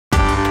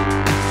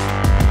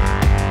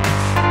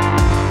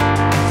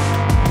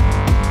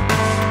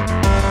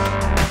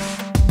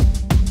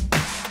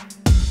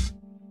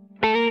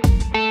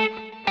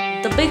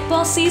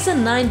Boss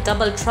Season 9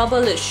 Double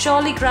Trouble is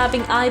surely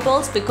grabbing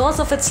eyeballs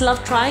because of its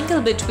love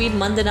triangle between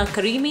Mandana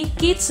Karimi,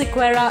 Keith,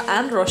 Sequeira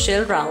and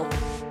Rochelle Rao.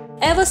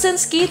 Ever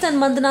since Keith and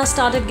Mandana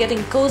started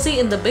getting cozy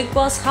in the Bigg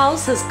Boss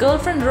house, his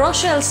girlfriend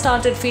Rochelle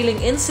started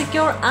feeling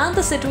insecure, and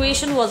the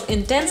situation was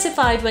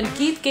intensified when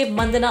Keith gave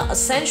Mandana a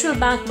sensual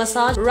back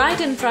massage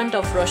right in front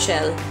of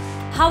Rochelle.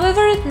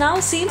 However, it now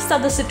seems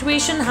that the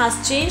situation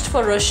has changed,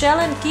 for Rochelle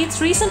and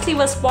Keith recently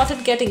were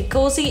spotted getting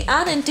cozy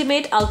and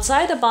intimate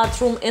outside a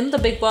bathroom in the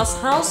Bigg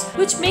Boss house,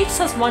 which makes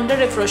us wonder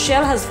if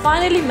Rochelle has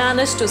finally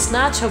managed to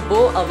snatch her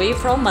beau away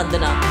from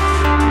Mandana.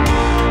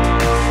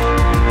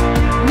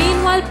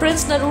 Meanwhile,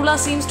 Prince Narula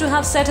seems to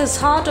have set his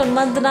heart on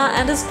Mandana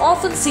and is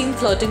often seen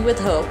flirting with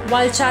her.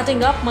 While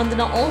chatting up,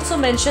 Mandana also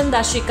mentioned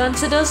that she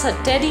considers her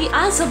Teddy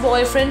as her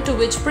boyfriend, to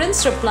which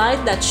Prince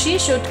replied that she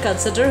should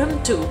consider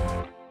him too.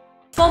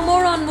 For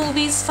more on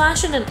movies,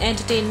 fashion and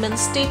entertainment,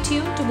 stay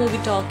tuned to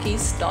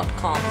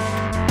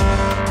movietalkies.com.